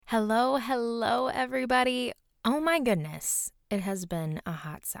Hello, everybody. Oh my goodness. It has been a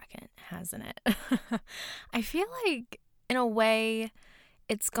hot second, hasn't it? I feel like, in a way,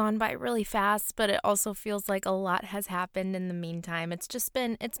 it's gone by really fast, but it also feels like a lot has happened in the meantime. It's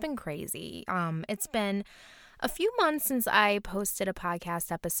been crazy. It's been a few months since I posted a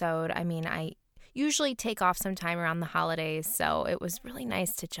podcast episode. I mean, I usually take off some time around the holidays, so it was really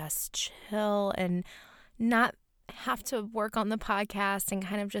nice to just chill and not have to work on the podcast and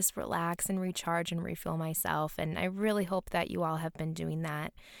kind of just relax and recharge and refuel myself. And I really hope that you all have been doing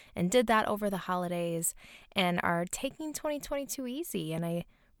that and did that over the holidays and are taking 2022 easy. And I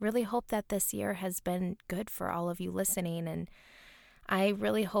really hope that this year has been good for all of you listening. And I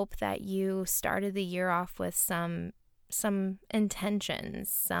really hope that you started the year off with some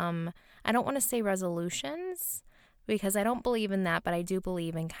intentions, I don't want to say resolutions, because I don't believe in that, but I do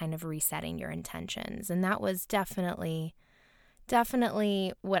believe in kind of resetting your intentions. And that was definitely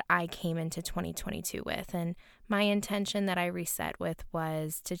what I came into 2022 with. And my intention that I reset with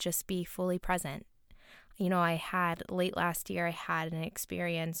was to just be fully present. You know, late last year, I had an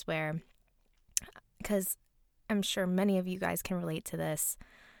experience where, because I'm sure many of you guys can relate to this,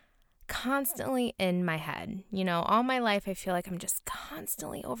 constantly in my head. You know, all my life I feel like I'm just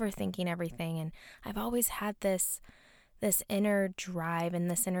constantly overthinking everything, and I've always had this inner drive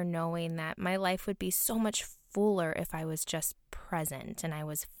and this inner knowing that my life would be so much fuller if I was just present and I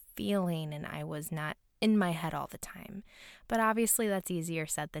was feeling and I was not in my head all the time. But obviously that's easier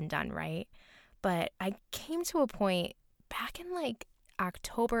said than done, right? But I came to a point back in like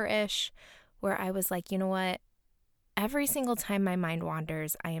October-ish where I was like, you know what? Every single time my mind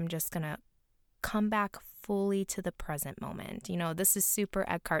wanders, I am just going to come back fully to the present moment. You know, this is super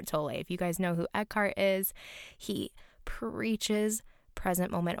Eckhart Tolle. If you guys know who Eckhart is, he preaches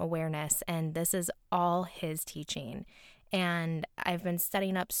present moment awareness, and this is all his teaching. And I've been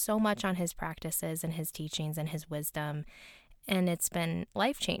studying up so much on his practices and his teachings and his wisdom, and it's been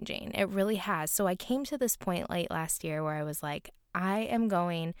life-changing. It really has. So I came to this point late last year where I was like, I am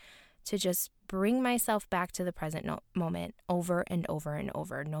going to just bring myself back to the present moment over and over and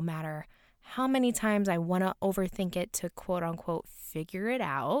over, no matter how many times I want to overthink it to quote unquote figure it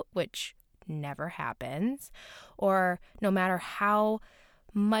out, which never happens, or no matter how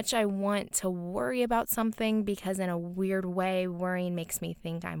much I want to worry about something, because in a weird way, worrying makes me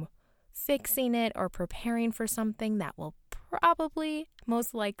think I'm fixing it or preparing for something that will probably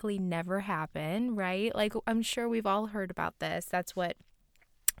most likely never happen, right? Like, I'm sure we've all heard about this. That's what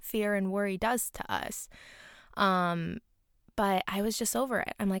fear and worry does to us. But I was just over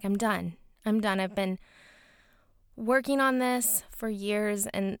it. I'm like, I'm done. I've been working on this for years,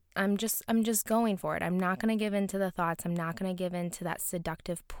 and I'm just going for it. I'm not going to give in to the thoughts. I'm not going to give in to that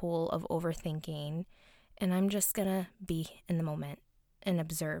seductive pool of overthinking. And I'm just going to be in the moment and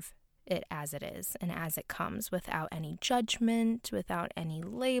observe it as it is and as it comes, without any judgment, without any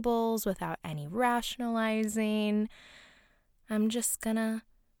labels, without any rationalizing. I'm just going to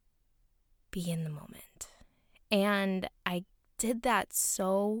be in the moment. And I did that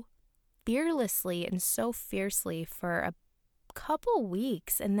so fearlessly and so fiercely for a couple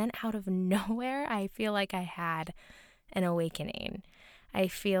weeks, and then out of nowhere I feel like I had an awakening. I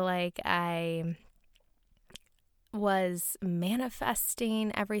feel like I was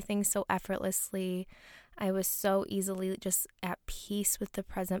manifesting everything so effortlessly. I was so easily just at peace with the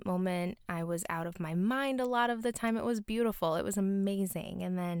present moment. I was out of my mind a lot of the time. It was beautiful. It was amazing.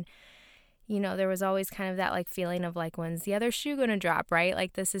 And then, you know, there was always kind of that like feeling of like, when's the other shoe gonna drop, right?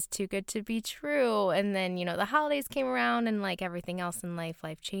 Like, this is too good to be true. And then, you know, the holidays came around, and like everything else in life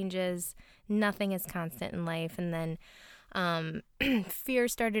changes. Nothing is constant in life. And then fear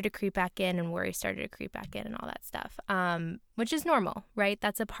started to creep back in, and worry started to creep back in, and all that stuff, which is normal, right?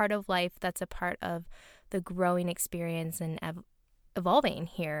 That's a part of life. That's a part of the growing experience and evolving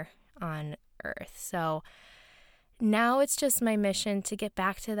here on Earth. So now it's just my mission to get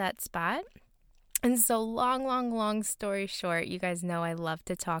back to that spot. And so long story short, you guys know I love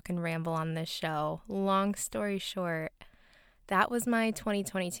to talk and ramble on this show. Long story short, that was my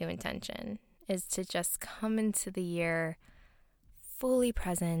 2022 intention, is to just come into the year fully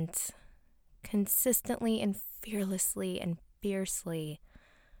present, consistently and fearlessly and fiercely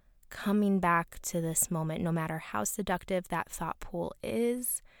coming back to this moment, no matter how seductive that thought pool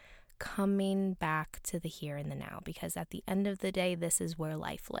is, coming back to the here and the now, because at the end of the day, this is where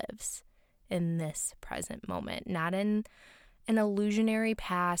life lives, in this present moment, not in an illusionary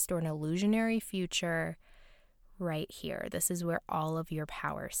past or an illusionary future, right here. This is where all of your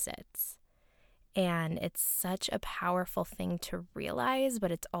power sits. And it's such a powerful thing to realize, but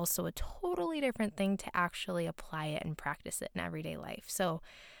it's also a totally different thing to actually apply it and practice it in everyday life. So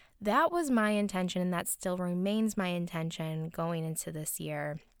that was my intention, and that still remains my intention going into this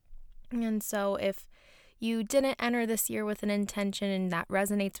year. And so if you didn't enter this year with an intention and that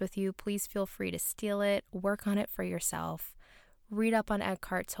resonates with you, please feel free to steal it, work on it for yourself. Read up on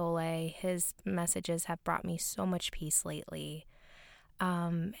Eckhart Tolle. His messages have brought me so much peace lately.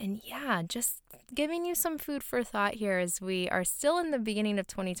 And yeah, just giving you some food for thought here as we are still in the beginning of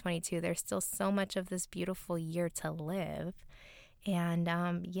 2022. There's still so much of this beautiful year to live. And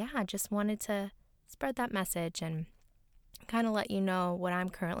yeah, just wanted to spread that message and kind of let you know what I'm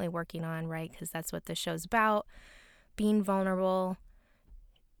currently working on, right? Because that's what this show's about. Being vulnerable.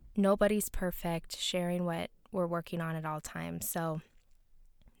 Nobody's perfect. Sharing what we're working on at all times. So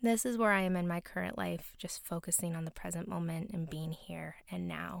this is where I am in my current life, just focusing on the present moment and being here and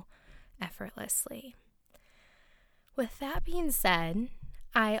now effortlessly. With that being said,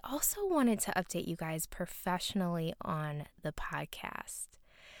 I also wanted to update you guys professionally on the podcast.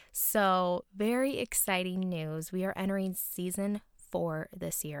 So, very exciting news. We are entering season 4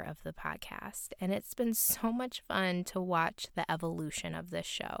 this year of the podcast, and it's been so much fun to watch the evolution of this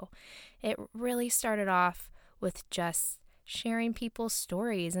show. It really started off with just sharing people's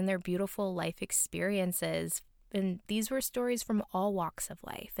stories and their beautiful life experiences. And these were stories from all walks of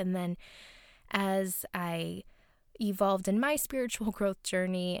life. And then as I evolved in my spiritual growth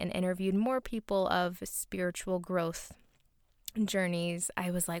journey and interviewed more people of spiritual growth journeys, I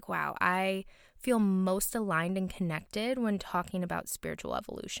was like, wow, I feel most aligned and connected when talking about spiritual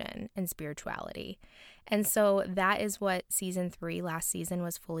evolution and spirituality. And so that is what season 3 last season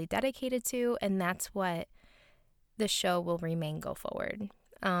was fully dedicated to. And that's what the show will remain go forward.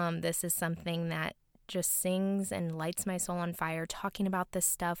 This is something that just sings and lights my soul on fire, talking about this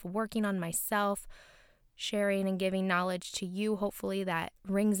stuff, working on myself, sharing and giving knowledge to you, hopefully that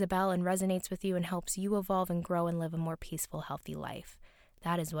rings a bell and resonates with you and helps you evolve and grow and live a more peaceful, healthy life.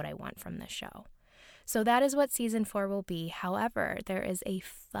 That is what I want from this show. So that is what season 4 will be. However, there is a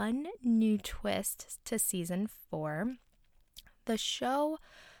fun new twist to season 4. The show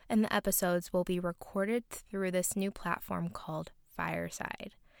and the episodes will be recorded through this new platform called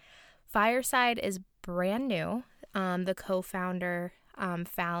Fireside. Fireside is brand new. The co-founder,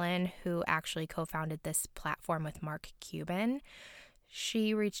 Fallon, who actually co-founded this platform with Mark Cuban,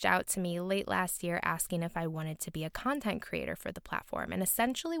 she reached out to me late last year asking if I wanted to be a content creator for the platform. And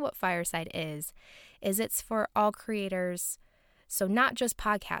essentially what Fireside is it's for all creators. So not just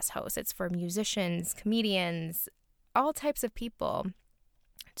podcast hosts, it's for musicians, comedians, all types of people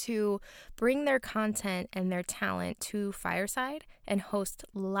to bring their content and their talent to Fireside and host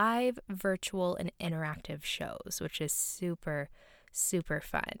live, virtual, and interactive shows, which is super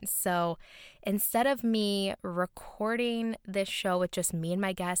fun. So instead of me recording this show with just me and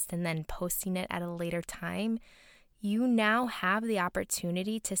my guest and then posting it at a later time, you now have the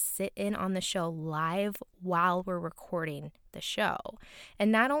opportunity to sit in on the show live while we're recording the show.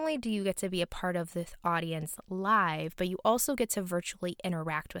 And not only do you get to be a part of this audience live, but you also get to virtually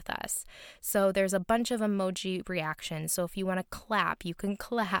interact with us. So there's a bunch of emoji reactions. So if you want to clap, you can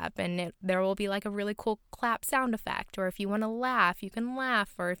clap, and there will be like a really cool clap sound effect. Or if you want to laugh, you can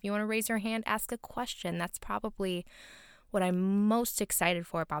laugh. Or if you want to raise your hand, ask a question. That's probably what I'm most excited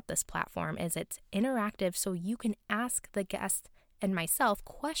for about this platform is it's interactive, so you can ask the guest and myself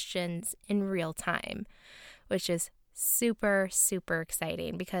questions in real time, which is super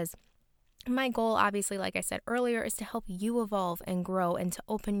exciting because my goal, obviously, like I said earlier, is to help you evolve and grow and to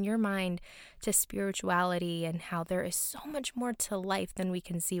open your mind to spirituality and how there is so much more to life than we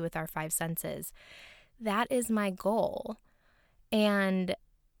can see with our 5 senses. That is my goal. And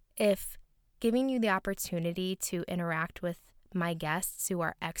if giving you the opportunity to interact with my guests who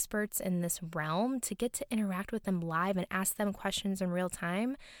are experts in this realm, to get to interact with them live and ask them questions in real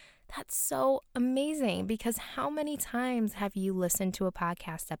time, that's so amazing. Because how many times have you listened to a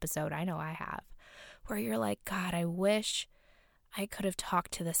podcast episode? I know I have, where you're like, God, I wish I could have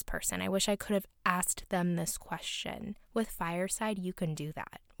talked to this person. I wish I could have asked them this question. With Fireside, you can do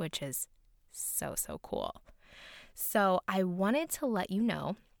that, which is so cool. So I wanted to let you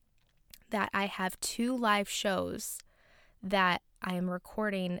know that I have 2 live shows that I am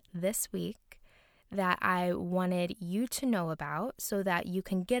recording this week that I wanted you to know about so that you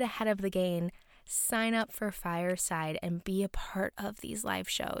can get ahead of the game, sign up for Fireside, and be a part of these live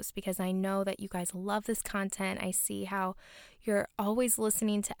shows because I know that you guys love this content. I see how you're always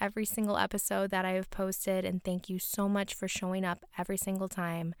listening to every single episode that I have posted, and thank you so much for showing up every single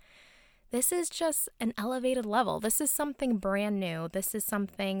time. This is just an elevated level. This is something brand new. This is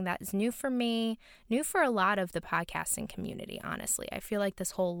something that is new for me, new for a lot of the podcasting community, honestly. I feel like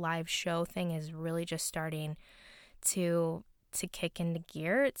this whole live show thing is really just starting to to kick into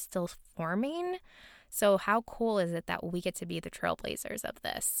gear. It's still forming. So how cool is it that we get to be the trailblazers of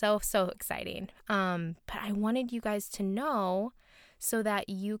this? So exciting. But I wanted you guys to know so that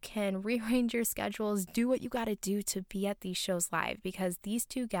you can rearrange your schedules, do what you got to do to be at these shows live, because these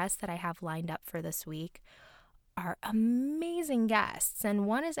 2 guests that I have lined up for this week are amazing guests. And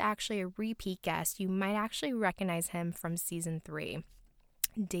one is actually a repeat guest. You might actually recognize him from season 3,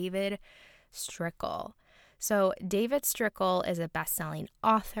 David Strickel. So David Strickel is a best-selling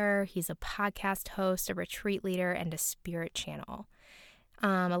author. He's a podcast host, a retreat leader, and a spirit channel.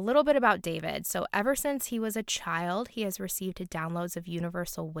 A little bit about David. So ever since he was a child, he has received downloads of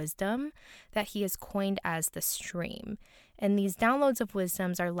universal wisdom that he has coined as the stream. And these downloads of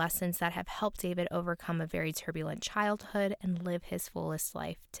wisdoms are lessons that have helped David overcome a very turbulent childhood and live his fullest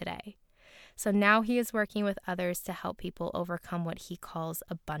life today. So now he is working with others to help people overcome what he calls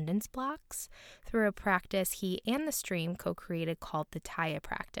abundance blocks through a practice he and the stream co-created called the Taya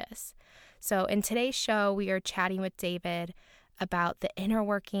practice. So in today's show, we are chatting with David about the inner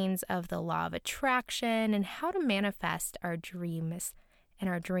workings of the law of attraction and how to manifest our dreams and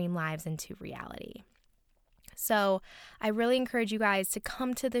our dream lives into reality. So I really encourage you guys to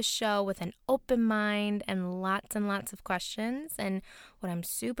come to this show with an open mind and lots of questions. And what I'm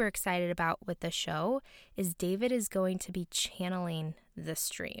super excited about with the show is David is going to be channeling the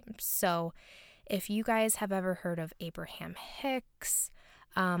stream. So if you guys have ever heard of Abraham Hicks,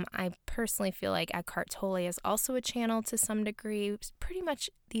 I personally feel like Eckhart Tolle is also a channel to some degree. Pretty much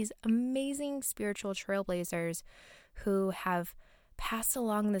these amazing spiritual trailblazers who have passed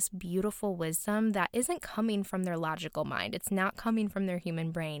along this beautiful wisdom that isn't coming from their logical mind. It's not coming from their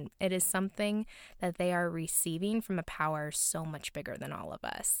human brain. It is something that they are receiving from a power so much bigger than all of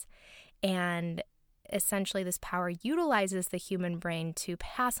us. And essentially this power utilizes the human brain to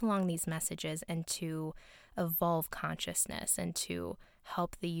pass along these messages and to evolve consciousness and to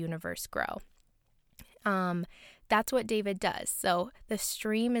help the universe grow. That's what David does. So the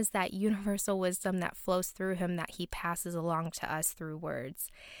stream is that universal wisdom that flows through him that he passes along to us through words.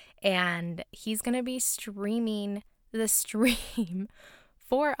 And he's going to be streaming the stream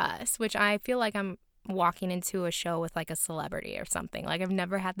for us, which I feel like I'm walking into a show with like a celebrity or something. Like I've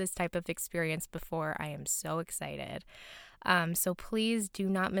never had this type of experience before. I am so excited. So please do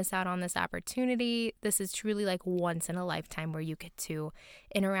not miss out on this opportunity. This is truly like once in a lifetime where you get to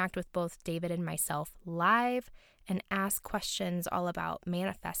interact with both David and myself live and ask questions all about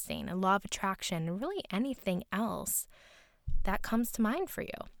manifesting and law of attraction and really anything else that comes to mind for you.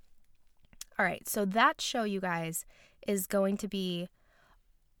 All right, so that show, you guys, is going to be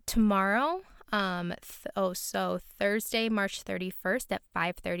tomorrow. So Thursday, March 31st at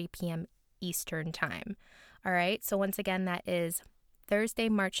 5:30 p.m. Eastern Time. All right, so once again, that is Thursday,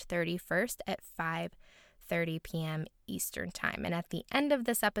 March 31st at 5:30 p.m. Eastern Time. And at the end of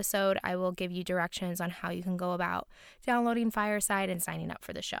this episode, I will give you directions on how you can go about downloading Fireside and signing up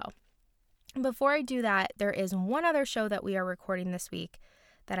for the show. Before I do that, there is one other show that we are recording this week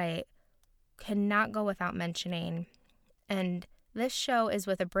that I cannot go without mentioning. And this show is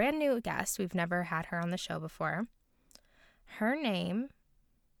with a brand new guest. We've never had her on the show before. Her name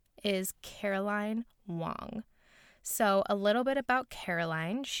is Caroline Wong. So a little bit about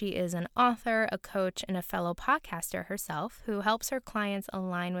Caroline. She is an author, a coach, and a fellow podcaster herself who helps her clients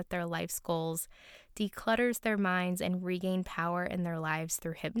align with their life's goals, declutters their minds, and regain power in their lives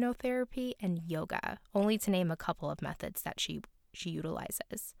through hypnotherapy and yoga, only to name a couple of methods that she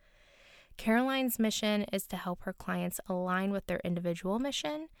utilizes. Caroline's mission is to help her clients align with their individual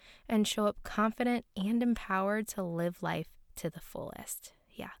mission and show up confident and empowered to live life to the fullest.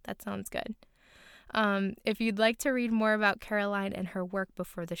 Yeah, that sounds good. If you'd like to read more about Caroline and her work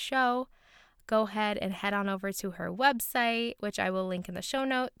before the show, go ahead and head on over to her website, which I will link in the show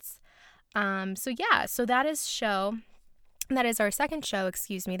notes. So that is our second show,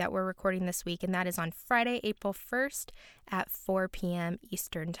 that we're recording this week, and that is on Friday, April 1st at 4 p.m.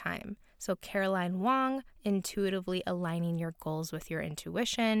 Eastern Time. So Caroline Wong, intuitively aligning your goals with your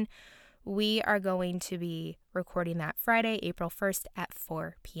intuition. We are going to be recording that Friday, April 1st at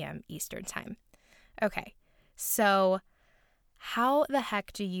 4 p.m. Eastern Time. Okay, so how the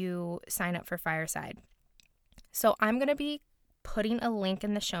heck do you sign up for Fireside? So I'm going to be putting a link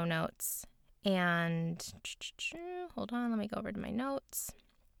in the show notes, and hold on, let me go over to my notes.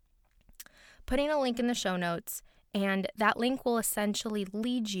 Putting a link in the show notes, and that link will essentially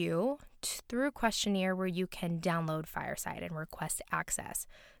lead you through a questionnaire where you can download Fireside and request access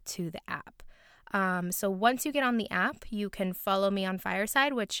to the app. So once you get on the app, you can follow me on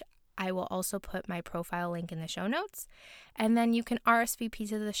Fireside, which I will also put my profile link in the show notes. And then you can RSVP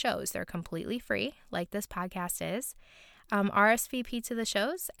to the shows. They're completely free, like this podcast is. RSVP to the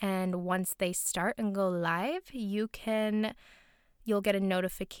shows, and once they start and go live, you'll get a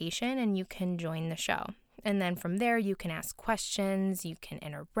notification and you can join the show. And then from there, you can ask questions, you can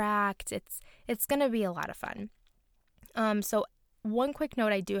interact. It's going to be a lot of fun. So one quick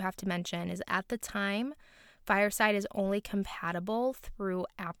note I do have to mention is at the time, Fireside is only compatible through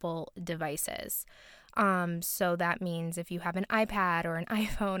Apple devices. So that means if you have an iPad or an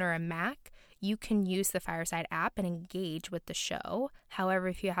iPhone or a Mac, you can use the Fireside app and engage with the show. However,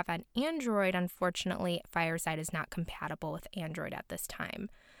 if you have an Android, unfortunately, Fireside is not compatible with Android at this time.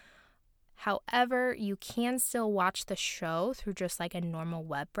 However, you can still watch the show through just like a normal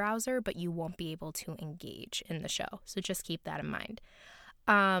web browser, but you won't be able to engage in the show. So just keep that in mind.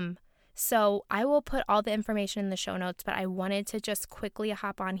 So I will put all the information in the show notes, but I wanted to just quickly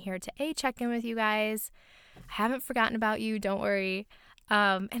hop on here to check in with you guys. I haven't forgotten about you, don't worry.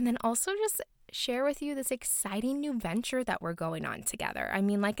 And then also just share with you this exciting new venture that we're going on together. I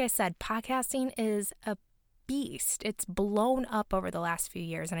mean, like I said, podcasting is a beast. It's blown up over the last few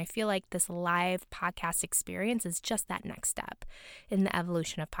years, and I feel like this live podcast experience is just that next step in the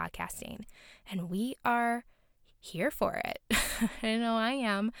evolution of podcasting. And we are here for it. I know I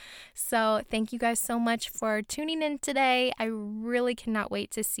am. So thank you guys so much for tuning in today. I really cannot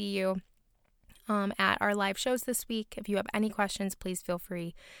wait to see you at our live shows this week. If you have any questions, please feel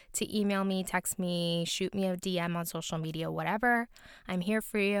free to email me, text me, shoot me a DM on social media, whatever. I'm here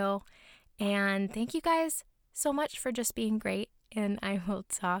for you. And thank you guys so much for just being great. And I will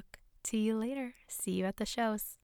talk to you later. See you at the shows.